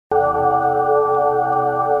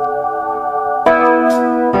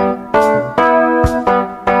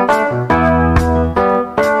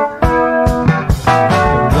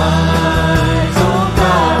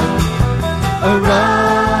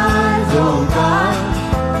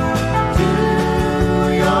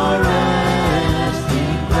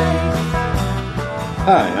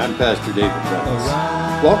Hi, I'm Pastor David Reynolds.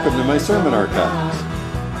 Welcome to my sermon archives.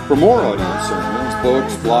 For more audio sermons,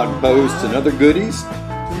 books, blog posts, and other goodies,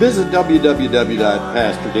 visit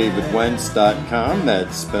www.pastordavidwentz.com,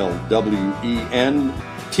 that's spelled W-E-N-T-Z,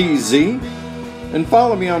 and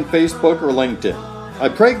follow me on Facebook or LinkedIn. I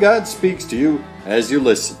pray God speaks to you as you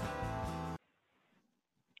listen.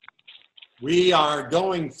 We are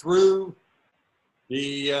going through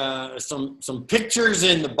some pictures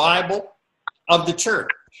in the Bible of the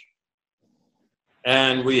church.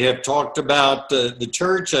 And we have talked about the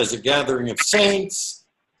church as a gathering of saints,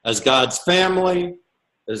 as God's family,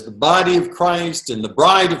 as the body of Christ and the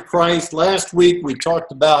bride of Christ. Last week we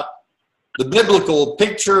talked about the biblical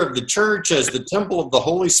picture of the church as the temple of the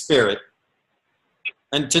Holy Spirit.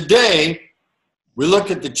 And today we look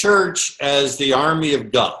at the church as the army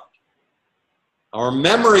of God. Our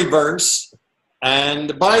memory verse,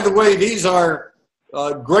 and by the way, these are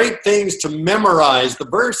great things to memorize. The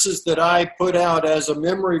verses that I put out as a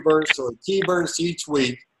memory verse or a key verse each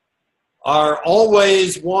week are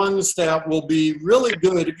always ones that will be really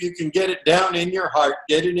good if you can get it down in your heart,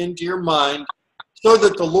 get it into your mind, so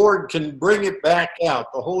that the Lord can bring it back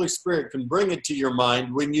out. The Holy Spirit can bring it to your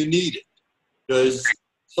mind when you need it. Because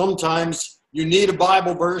sometimes you need a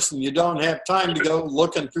Bible verse and you don't have time to go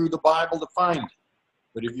looking through the Bible to find it.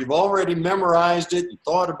 But if you've already memorized it and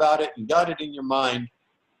thought about it and got it in your mind,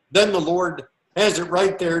 then the Lord has it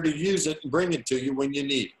right there to use it and bring it to you when you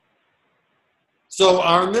need it. So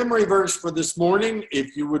our memory verse for this morning,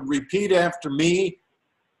 if you would repeat after me,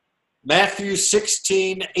 Matthew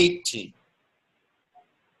 16:18.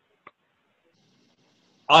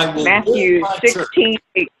 I will Matthew build my 16:18.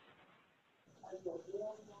 church,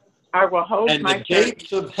 I will hold and my the church.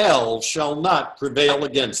 gates of hell shall not prevail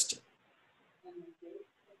against it.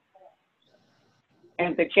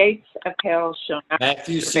 And the gates of hell shall not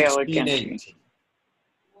Matthew prevail against me. 16:18.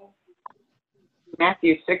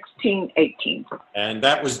 Matthew 16:18. And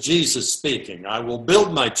that was Jesus speaking. I will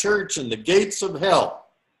build my church, and the gates of hell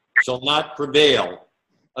shall not prevail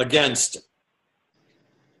against it.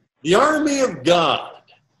 The army of God.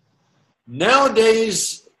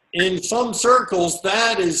 Nowadays, in some circles,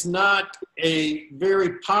 that is not a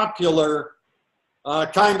very popular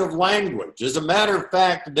kind of language. As a matter of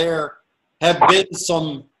fact, there have been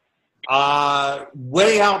some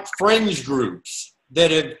way out fringe groups that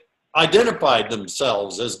have identified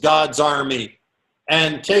themselves as God's army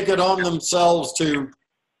and take it on themselves to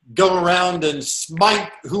go around and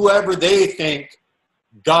smite whoever they think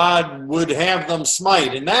God would have them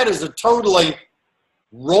smite. And that is a totally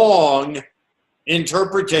wrong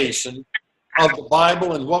interpretation of the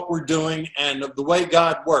Bible and what we're doing and of the way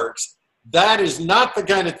God works. That is not the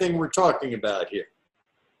kind of thing we're talking about here.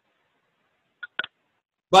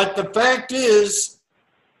 But the fact is,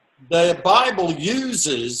 the Bible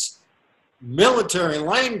uses military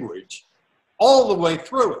language all the way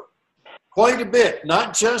through it, quite a bit,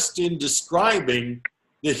 not just in describing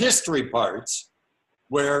the history parts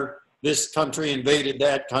where this country invaded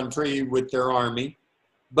that country with their army,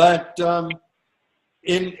 but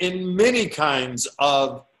in many kinds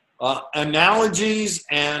of analogies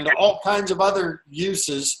and all kinds of other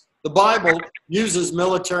uses. The Bible uses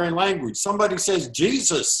military language. Somebody says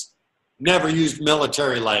Jesus never used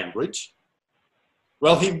military language.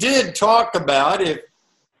 Well, he did talk about if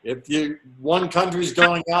one country's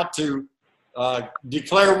going out to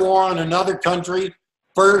declare war on another country,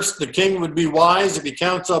 first the king would be wise if he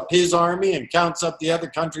counts up his army and counts up the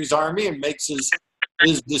other country's army and makes his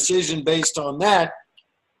decision based on that.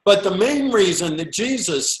 But the main reason that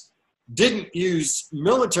Jesus didn't use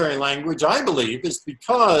military language, I believe, is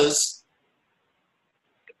because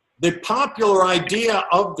the popular idea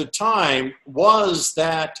of the time was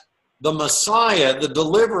that the Messiah, the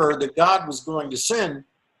deliverer that God was going to send,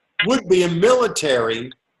 would be a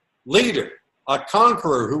military leader, a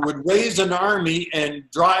conqueror who would raise an army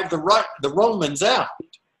and drive the Romans out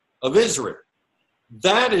of Israel.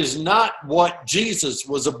 That is not what Jesus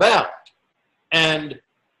was about. And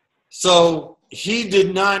so he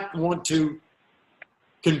did not want to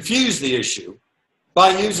confuse the issue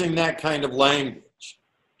by using that kind of language.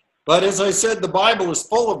 But as I said, the Bible is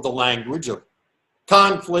full of the language of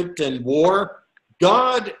conflict and war.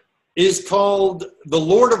 God is called the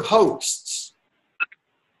Lord of hosts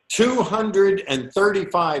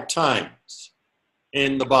 235 times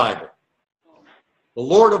in the Bible. The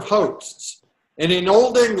Lord of hosts. And in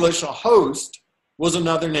Old English, a host was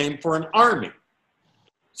another name for an army.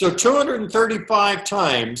 So 235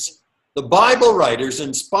 times, the Bible writers,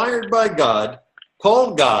 inspired by God,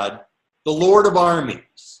 called God the Lord of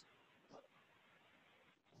armies.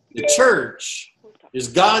 The church is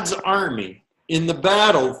God's army in the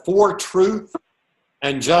battle for truth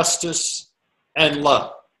and justice and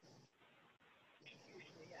love.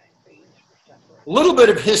 A little bit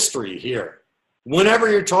of history here. Whenever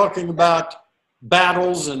you're talking about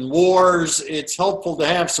battles and wars, it's helpful to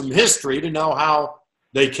have some history to know how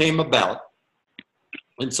they came about.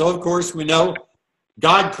 And so, of course, we know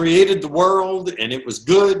God created the world and it was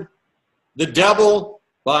good. The devil,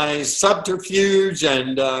 by subterfuge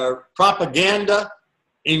and propaganda,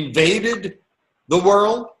 invaded the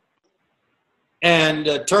world and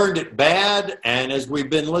turned it bad. And as we've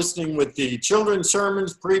been listening with the children's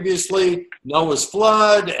sermons previously, Noah's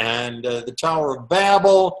flood and the Tower of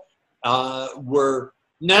Babel were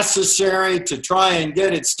necessary to try and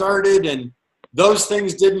get it started, and those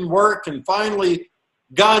things didn't work. And finally,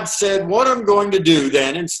 God said, what I'm going to do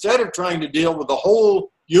then, instead of trying to deal with the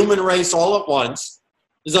whole human race all at once,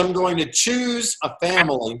 is I'm going to choose a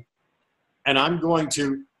family and I'm going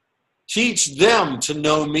to teach them to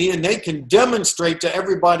know me, and they can demonstrate to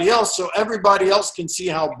everybody else so everybody else can see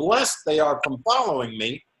how blessed they are from following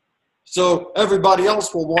me. So everybody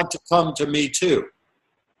else will want to come to me too.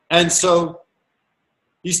 And so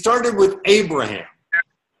he started with Abraham.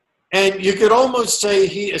 And you could almost say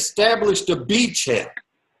he established a beachhead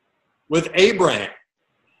with Abraham.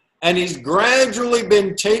 And he's gradually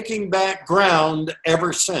been taking back ground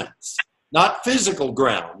ever since. Not physical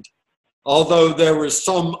ground, although there was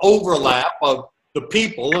some overlap of the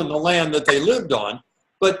people and the land that they lived on,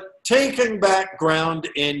 but taking back ground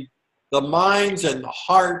in the minds and the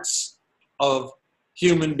hearts of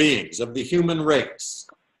human beings, of the human race.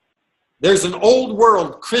 There's an old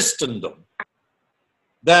world Christendom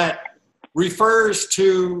that refers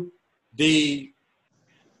to the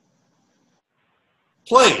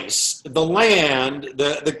place, the land,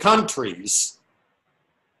 the countries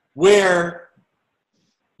where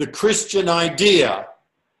the Christian idea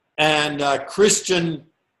and Christian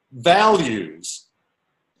values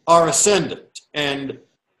are ascendant and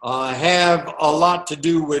have a lot to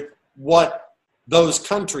do with what those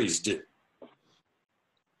countries do.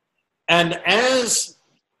 And as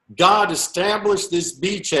God established this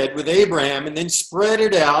beachhead with Abraham and then spread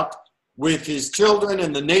it out with his children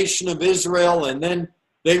and the nation of Israel, and then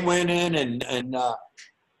they went in and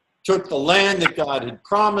took the land that God had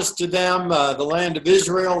promised to them, the land of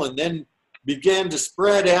Israel, and then began to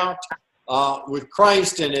spread out with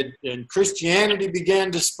Christ, and Christianity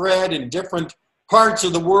began to spread, and different parts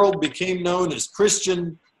of the world became known as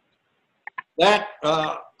Christian. That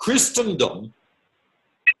Christendom,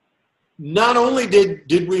 not only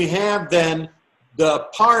did we have then the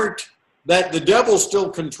part that the devil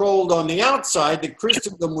still controlled on the outside that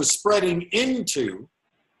Christendom was spreading into,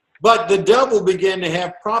 but the devil began to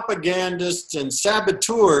have propagandists and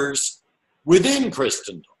saboteurs within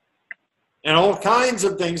Christendom. And all kinds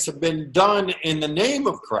of things have been done in the name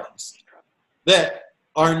of Christ that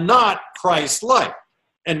are not Christ-like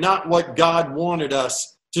and not what God wanted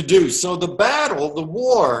us to do. So the battle, the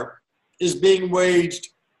war, is being waged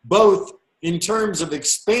both in terms of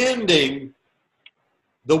expanding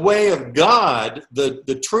the way of God,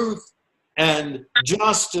 the truth and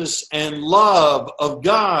justice and love of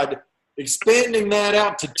God, expanding that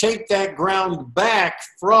out to take that ground back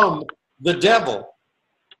from the devil,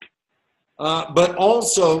 but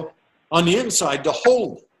also on the inside to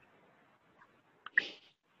hold it.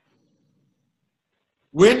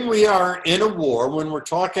 When we are in a war, when we're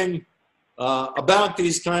talking about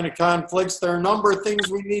these kind of conflicts, there are a number of things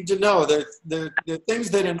we need to know. There are things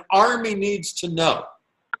that an army needs to know.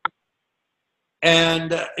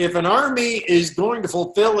 And if an army is going to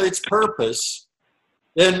fulfill its purpose,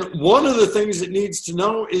 then one of the things it needs to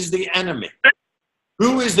know is the enemy.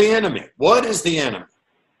 Who is the enemy? What is the enemy?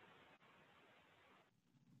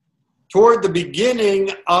 Toward the beginning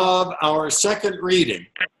of our second reading,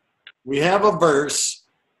 we have a verse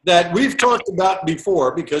that we've talked about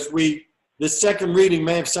before, because this second reading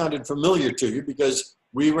may have sounded familiar to you because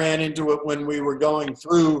we ran into it when we were going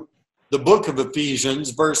through the book of Ephesians,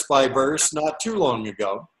 verse by verse, not too long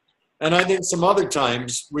ago. And I think some other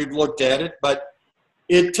times we've looked at it, but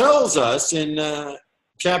it tells us in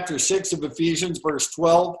chapter 6 of Ephesians, verse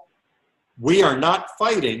 12, we are not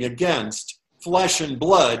fighting against flesh and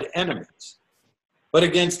blood enemies, but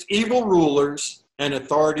against evil rulers and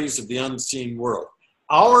authorities of the unseen world.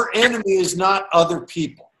 Our enemy is not other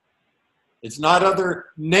people. It's not other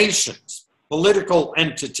nations, political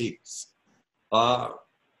entities,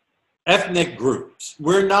 ethnic groups.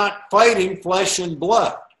 We're not fighting flesh and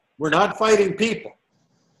blood. We're not fighting people,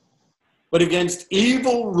 but against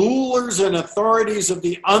evil rulers and authorities of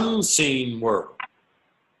the unseen world,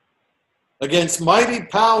 against mighty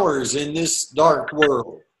powers in this dark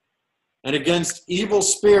world, and against evil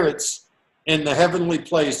spirits in the heavenly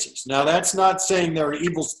places. Now, that's not saying there are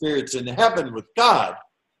evil spirits in heaven with God,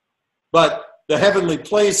 but the heavenly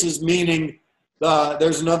places, meaning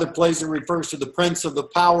there's another place that refers to the prince of the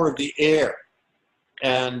power of the air.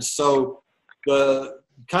 And so the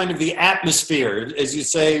kind of the atmosphere, as you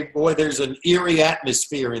say, boy, there's an eerie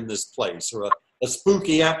atmosphere in this place, or a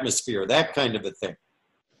spooky atmosphere, that kind of a thing.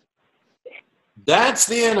 That's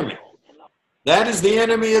the enemy. That is the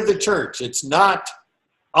enemy of the church. It's not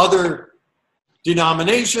other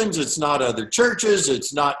denominations. It's not other churches.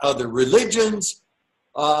 It's not other religions.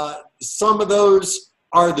 Some of those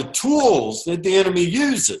are the tools that the enemy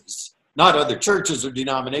uses, not other churches or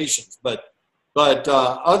denominations, but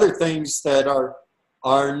other things that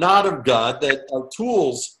are not of God, that are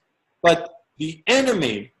tools. But the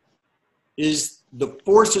enemy is the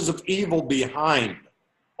forces of evil behind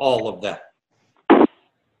all of that.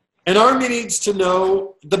 An army needs to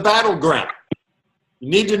know the battleground. You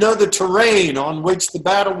need to know the terrain on which the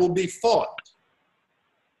battle will be fought.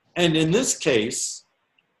 And in this case,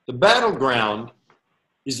 the battleground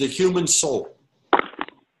is the human soul.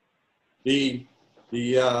 The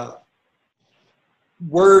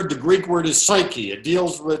Greek word is psyche. It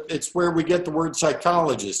deals with, it's where we get the word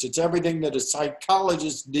psychologist. It's everything that a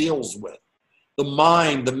psychologist deals with. The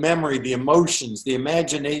mind, the memory, the emotions, the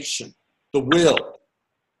imagination, the will.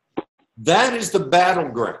 That is the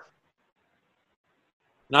battleground.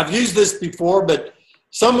 And I've used this before, but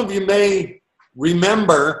some of you may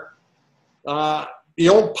remember the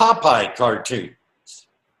old Popeye cartoons.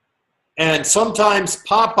 And sometimes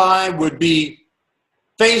Popeye would be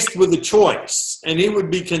faced with a choice, and he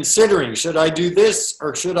would be considering, should I do this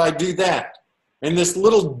or should I do that? And this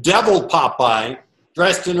little devil Popeye,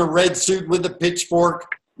 dressed in a red suit with a pitchfork,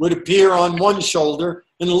 would appear on one shoulder,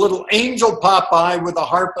 and a little angel Popeye with a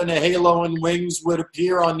harp and a halo and wings would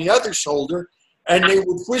appear on the other shoulder, and they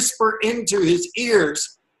would whisper into his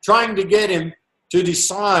ears, trying to get him to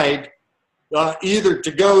decide either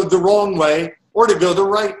to go the wrong way or to go the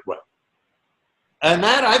right way. And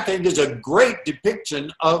that, I think, is a great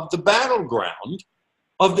depiction of the battleground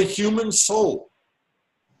of the human soul.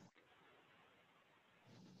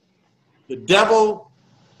 The devil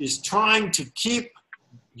is trying to keep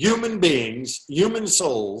human beings, human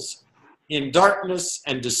souls, in darkness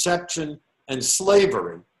and deception and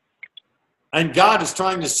slavery. And God is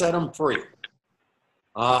trying to set them free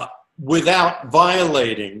without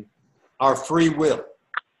violating our free will.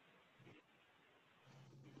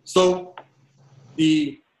 So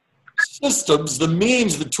the systems, the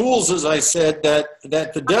means, the tools, as I said, that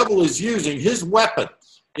the devil is using, his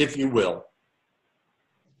weapons, if you will,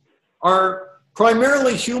 are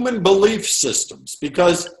primarily human belief systems,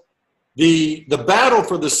 because the battle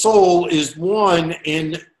for the soul is won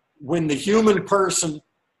when the human person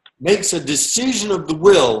makes a decision of the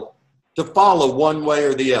will to follow one way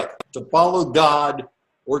or the other, to follow God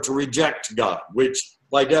or to reject God, which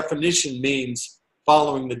by definition means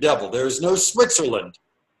following the devil. There is no Switzerland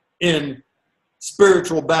in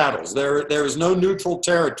spiritual battles. There is no neutral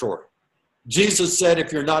territory. Jesus said,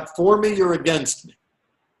 if you're not for me, you're against me.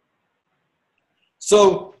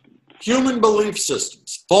 So human belief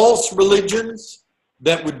systems, false religions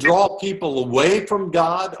that would draw people away from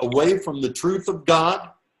God, away from the truth of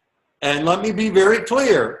God. And let me be very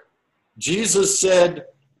clear. Jesus said,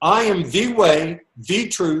 I am the way, the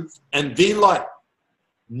truth, and the life.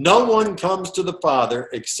 No one comes to the Father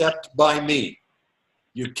except by me.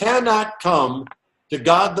 You cannot come to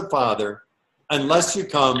God the Father unless you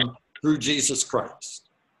come through Jesus Christ.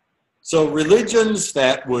 So religions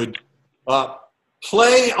that would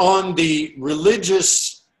play on the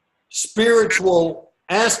religious, spiritual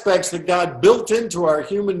aspects that God built into our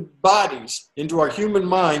human bodies, into our human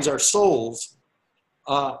minds, our souls,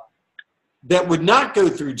 that would not go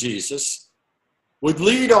through Jesus, would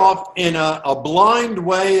lead off in a blind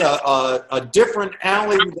way, a different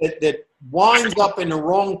alley that winds up in the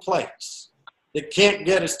wrong place, that can't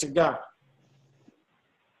get us to God.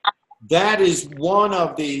 That is one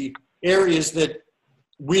of the areas that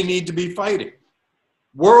we need to be fighting.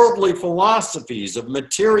 Worldly philosophies of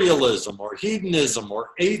materialism or hedonism or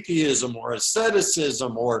atheism or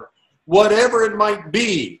asceticism or whatever it might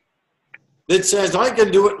be that says, I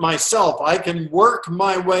can do it myself. I can work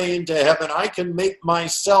my way into heaven. I can make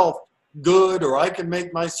myself good, or I can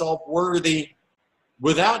make myself worthy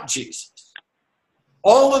without Jesus.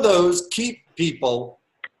 All of those keep people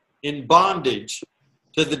in bondage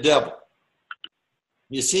to the devil.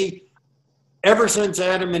 You see, ever since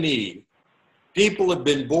Adam and Eve, people have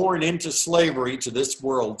been born into slavery to this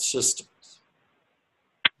world's systems.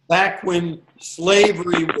 Back when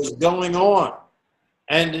slavery was going on,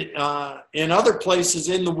 And in other places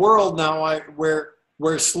in the world now where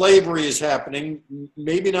slavery is happening,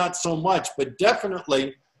 maybe not so much, but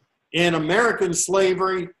definitely in American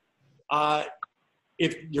slavery,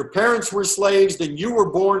 if your parents were slaves, then you were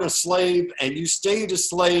born a slave and you stayed a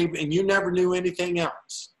slave and you never knew anything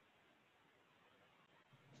else.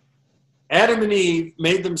 Adam and Eve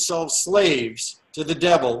made themselves slaves to the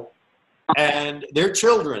devil, and their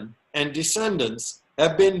children and descendants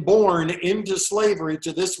have been born into slavery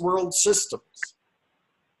to this world's systems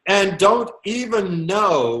and don't even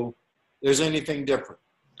know there's anything different.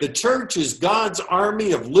 The church is God's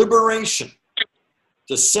army of liberation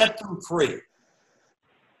to set them free.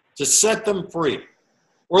 To set them free.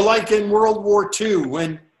 Or like in World War II,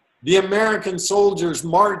 when the American soldiers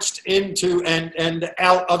marched into, and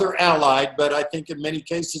other allied, but I think in many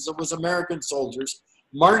cases it was American soldiers,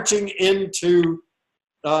 marching into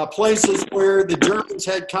places where the Germans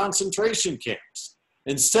had concentration camps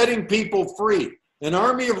and setting people free. An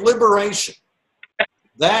army of liberation.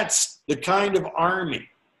 That's the kind of army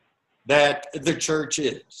that the church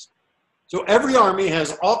is. So every army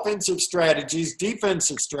has offensive strategies,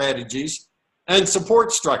 defensive strategies, and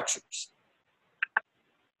support structures.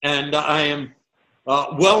 And I am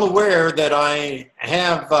well aware that I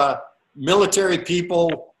have military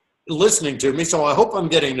people listening to me, so I hope I'm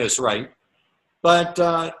getting this right. But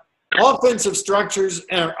offensive structures,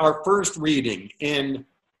 our first reading in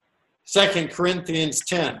 2 Corinthians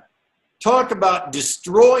 10, talk about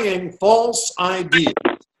destroying false ideas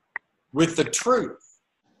with the truth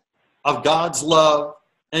of God's love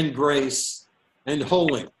and grace and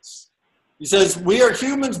holiness. He says, we are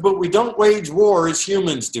humans, but we don't wage war as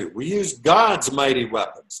humans do. We use God's mighty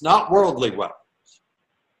weapons, not worldly weapons,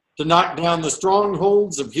 to knock down the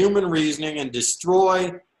strongholds of human reasoning and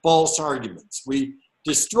destroy false arguments. We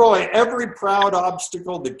destroy every proud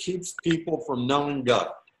obstacle that keeps people from knowing God.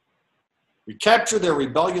 We capture their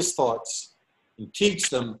rebellious thoughts and teach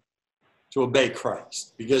them to obey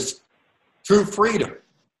Christ, because true freedom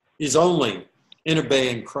is only in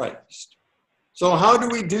obeying Christ. So how do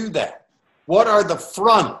we do that? What are the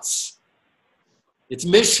fronts? It's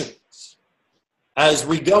missions. As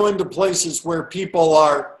we go into places where people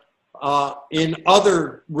are in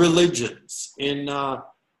other religions, in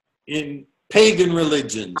pagan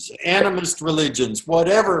religions, animist religions,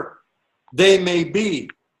 whatever they may be,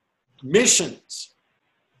 missions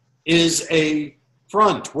is a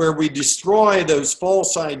front where we destroy those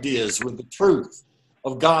false ideas with the truth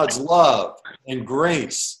of God's love and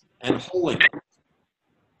grace and holiness.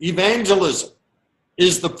 Evangelism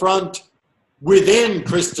is the front within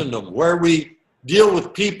Christendom, where we deal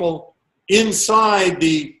with people inside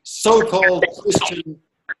the so-called Christian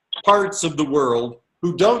parts of the world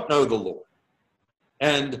who don't know the Lord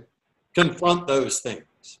and confront those things.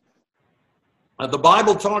 The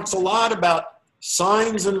Bible talks a lot about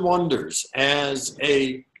signs and wonders as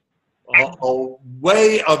a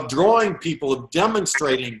way of drawing people, of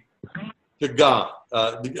demonstrating to God,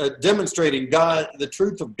 demonstrating God, the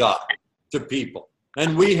truth of God to people.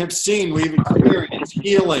 And we've experienced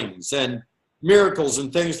healings and miracles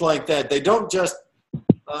and things like that. They didn't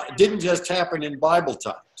just happen in Bible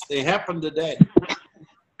times. They happen today.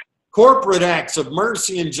 Corporate acts of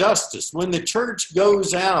mercy and justice, when the church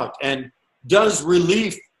goes out and does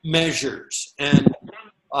relief measures and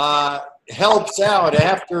helps out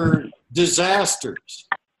after disasters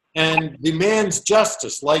and demands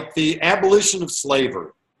justice, like the abolition of slavery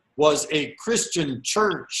was a Christian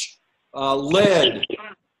church led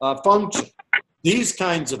function. These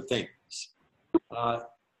kinds of things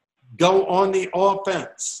go on the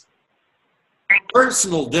offense.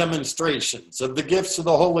 Personal demonstrations of the gifts of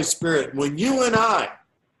the Holy Spirit. When you and I,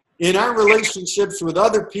 in our relationships with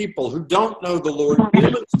other people who don't know the Lord,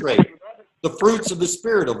 demonstrate the fruits of the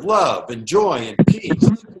Spirit of love and joy and peace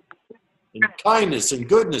and kindness and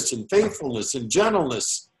goodness and faithfulness and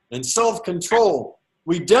gentleness and self-control.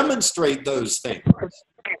 We demonstrate those things.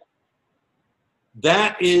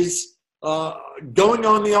 That is going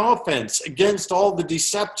on the offense against all the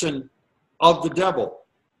deception of the devil.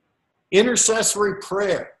 Intercessory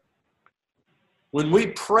prayer. When we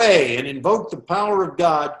pray and invoke the power of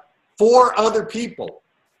God for other people,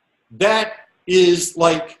 that is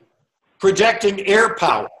like projecting air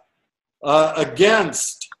power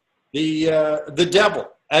against the devil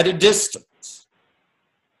at a distance.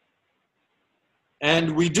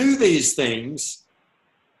 And we do these things.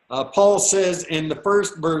 Paul says in the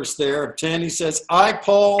first verse there of 10, he says, I,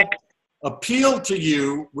 Paul, appeal to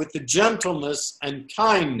you with the gentleness and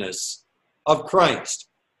kindness of Christ.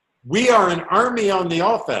 We are an army on the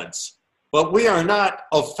offense, but we are not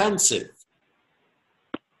offensive.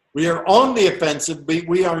 We are on the offensive, but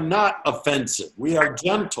we are not offensive. We are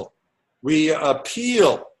gentle. We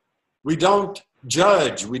appeal. We don't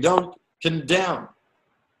judge. We don't condemn.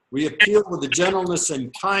 We appeal with the gentleness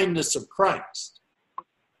and kindness of Christ.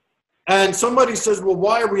 And somebody says, well,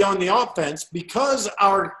 why are we on the offense? Because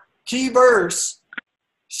our key verse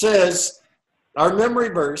says, our memory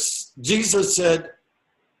verse, Jesus said,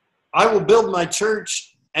 I will build my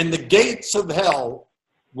church and the gates of hell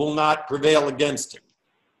will not prevail against it.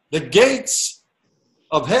 The gates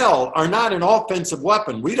of hell are not an offensive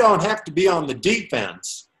weapon. We don't have to be on the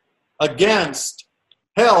defense against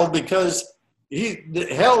hell because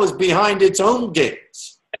hell is behind its own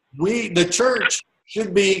gates. The church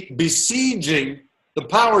should be besieging the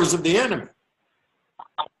powers of the enemy.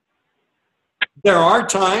 There are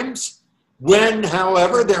times when,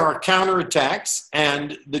 however, there are counterattacks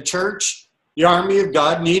and the church, the army of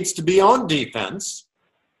God, needs to be on defense.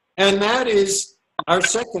 And that is our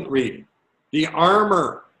second reading, the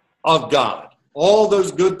armor of God. All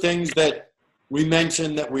those good things that we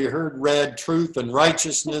mentioned, that we heard read, truth and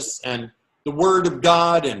righteousness and the word of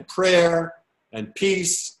God and prayer and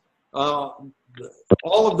peace, all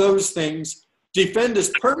of those things defend us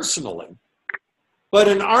personally. But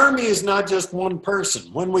an army is not just one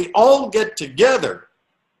person. When we all get together,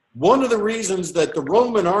 one of the reasons that the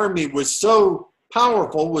Roman army was so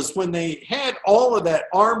powerful was when they had all of that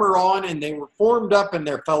armor on and they were formed up in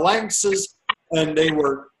their phalanxes and they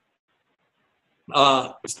were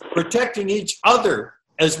protecting each other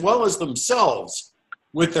as well as themselves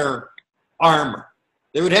with their armor.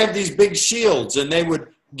 They would have these big shields and they would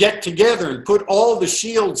get together and put all the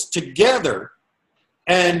shields together,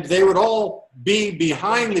 and they would all be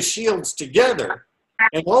behind the shields together,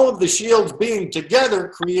 and all of the shields being together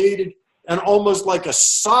created an almost like a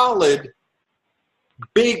solid,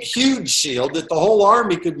 big, huge shield that the whole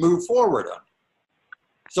army could move forward on.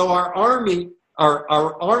 So our army, our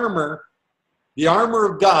armor, the armor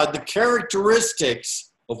of God, the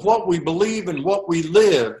characteristics of what we believe and what we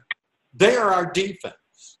live, they are our defense.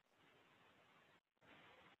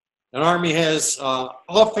 An army has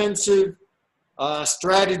offensive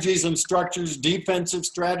strategies and structures, defensive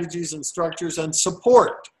strategies and structures, and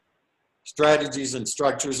support strategies and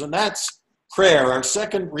structures. And that's prayer. Our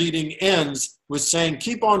second reading ends with saying,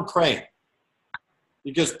 keep on praying.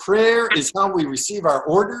 Because prayer is how we receive our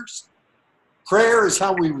orders. Prayer is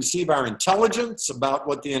how we receive our intelligence about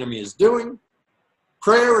what the enemy is doing.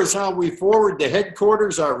 Prayer is how we forward to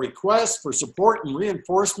headquarters our requests for support and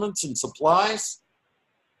reinforcements and supplies.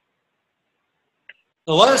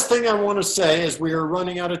 The last thing I want to say as we are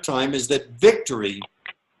running out of time is that victory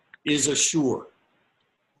is assured.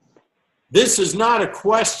 This is not a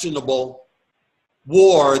questionable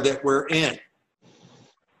war that we're in.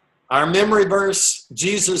 Our memory verse,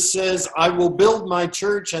 Jesus says, I will build my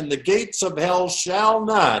church and the gates of hell shall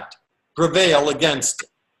not prevail against it.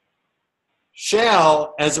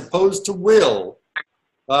 Shall, as opposed to will.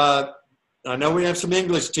 I know we have some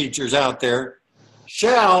English teachers out there.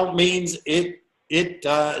 Shall means it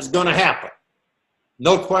is going to happen.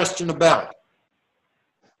 No question about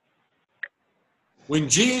it. When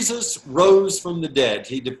Jesus rose from the dead,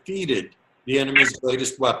 he defeated the enemy's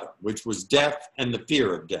greatest weapon, which was death and the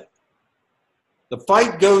fear of death. The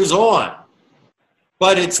fight goes on,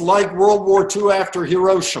 but it's like World War II after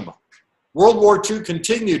Hiroshima. World War II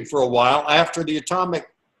continued for a while after the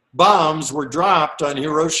atomic bombs were dropped on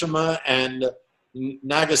Hiroshima and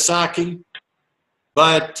Nagasaki,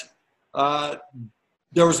 but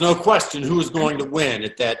there was no question who was going to win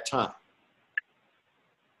at that time.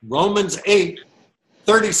 Romans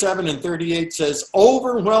 8:37 and 38 says,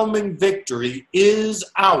 overwhelming victory is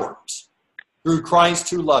ours through Christ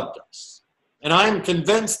who loved us. And I am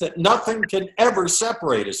convinced that nothing can ever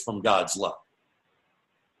separate us from God's love.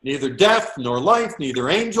 Neither death nor life, neither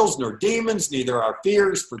angels nor demons, neither our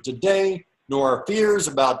fears for today nor our fears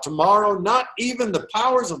about tomorrow, not even the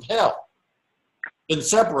powers of hell can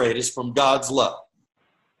separate us from God's love.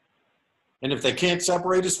 And if they can't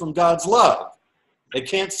separate us from God's love, they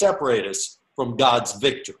can't separate us from God's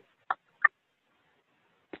victory.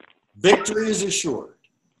 Victory is assured.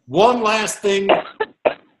 One last thing,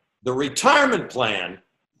 the retirement plan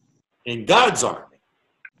in God's army.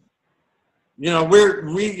 You know,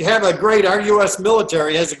 we have a great, our U.S.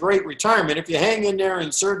 military has a great retirement. If you hang in there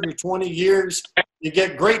and serve your 20 years, you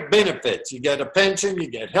get great benefits. You get a pension, you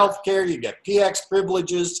get health care, you get PX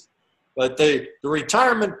privileges. But the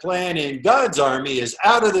retirement plan in God's army is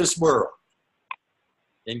out of this world.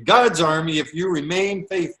 In God's army, if you remain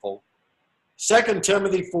faithful, 2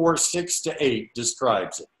 Timothy 4:6-8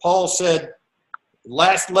 describes it. Paul said,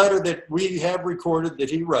 last letter that we have recorded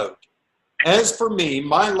that he wrote, As for me,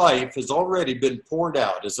 my life has already been poured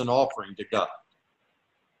out as an offering to God.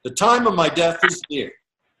 The time of my death is near.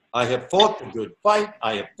 I have fought the good fight,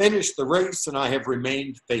 I have finished the race, and I have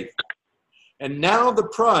remained faithful. And now the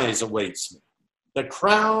prize awaits me, the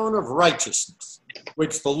crown of righteousness,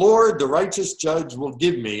 which the Lord, the righteous judge, will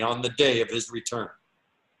give me on the day of his return.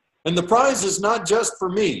 And the prize is not just for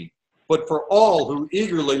me, but for all who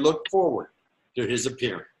eagerly look forward to his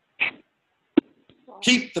appearing.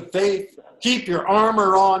 Keep the faith, keep your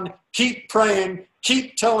armor on, keep praying,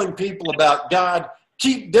 keep telling people about God,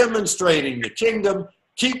 keep demonstrating the kingdom,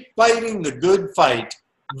 keep fighting the good fight.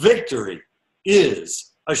 Victory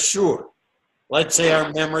is assured. Let's say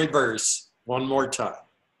our memory verse one more time.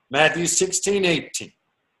 Matthew 16:18.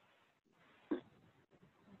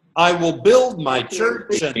 I will build my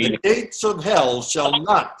church, and the gates of hell shall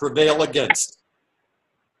not prevail against it.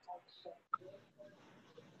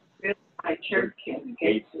 Build my church, and the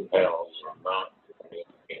gates of hell shall not prevail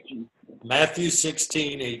against it. Matthew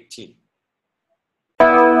 16:18.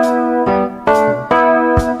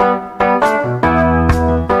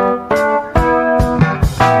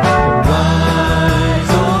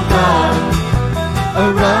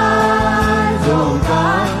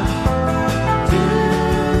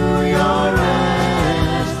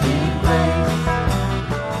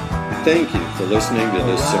 Thank you for listening to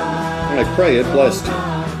this sermon, and I pray it blessed you.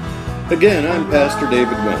 Again, I'm Pastor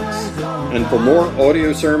David Wentz, and for more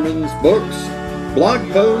audio sermons, books, blog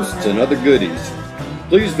posts, and other goodies,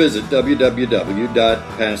 please visit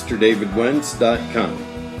www.pastordavidwentz.com.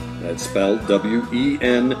 That's spelled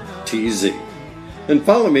WENTZ. And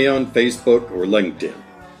follow me on Facebook or LinkedIn.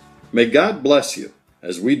 May God bless you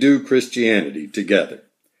as we do Christianity together.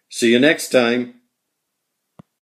 See you next time.